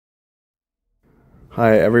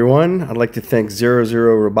Hi everyone, I'd like to thank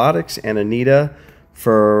Zero Robotics and Anita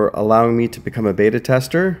for allowing me to become a beta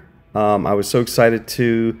tester. I was so excited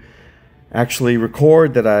to actually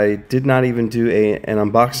record that I did not even do an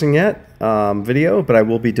unboxing yet video, but I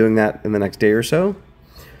will be doing that in the next day or so.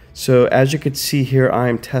 So as you can see here, I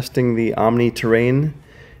am testing the Omni Terrain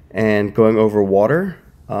and going over water.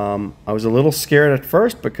 I was a little scared at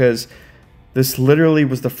first because this literally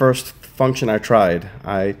was the first function I tried.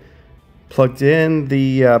 I plugged in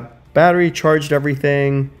the battery, charged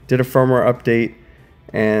everything, did a firmware update,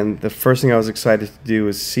 and the first thing I was excited to do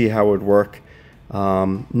was see how it would work,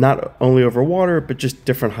 not only over water, but just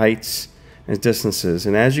different heights and distances.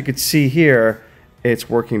 And as you can see here, it's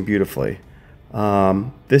working beautifully.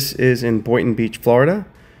 This is in Boynton Beach, Florida.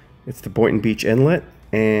 It's the Boynton Beach Inlet,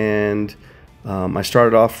 and I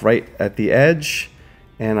started off right at the edge,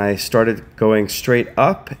 and I started going straight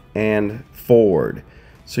up and forward.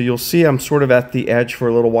 So you'll see I'm sort of at the edge for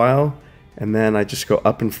a little while, and then I just go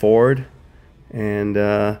up and forward, and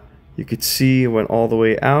you could see I went all the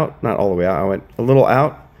way out, not all the way out, I went a little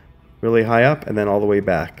out, really high up, and then all the way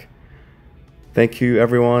back. Thank you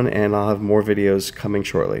everyone, and I'll have more videos coming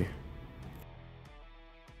shortly.